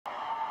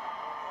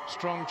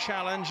Strong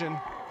challenge, and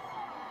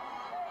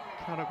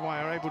Paraguay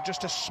are able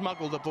just to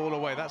smuggle the ball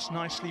away. That's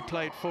nicely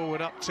played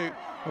forward up to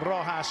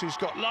Rojas, who's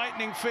got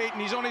lightning feet,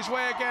 and he's on his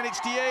way again. It's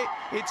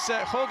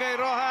Jorge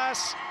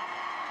Rojas.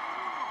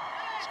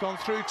 It's gone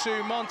through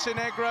to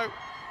Montenegro.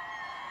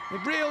 A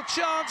real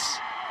chance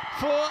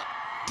for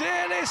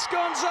Derlis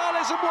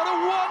Gonzalez, and what a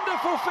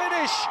wonderful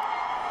finish!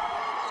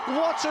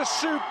 What a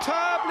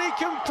superbly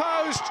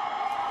composed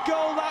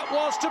goal that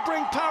was to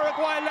bring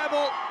Paraguay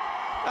level,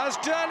 as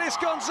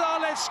Derlis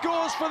Gonzalez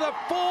scores for the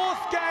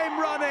 4th game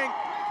running.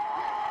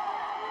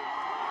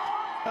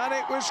 And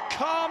it was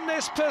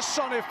calmness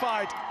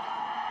personified.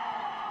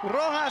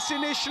 Rojas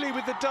initially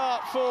with the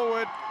dart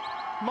forward.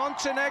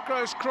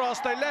 Montenegro's cross,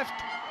 they left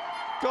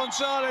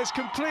Gonzalez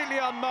completely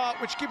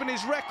unmarked, which given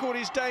his record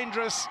is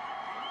dangerous.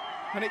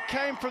 And it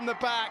came from the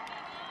back.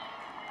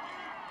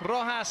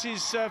 Rojas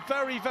is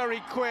very,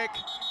 very quick.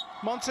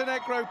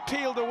 Montenegro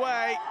peeled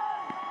away.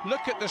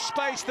 Look at the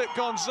space that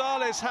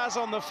Gonzalez has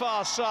on the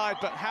far side,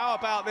 but how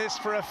about this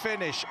for a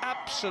finish?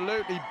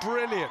 Absolutely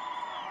brilliant.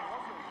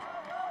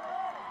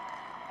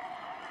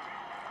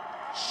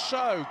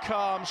 So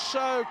calm,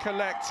 so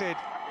collected,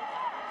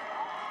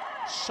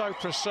 so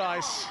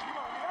precise.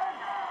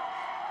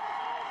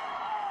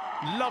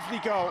 Lovely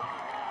goal,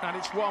 and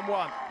it's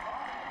 1-1.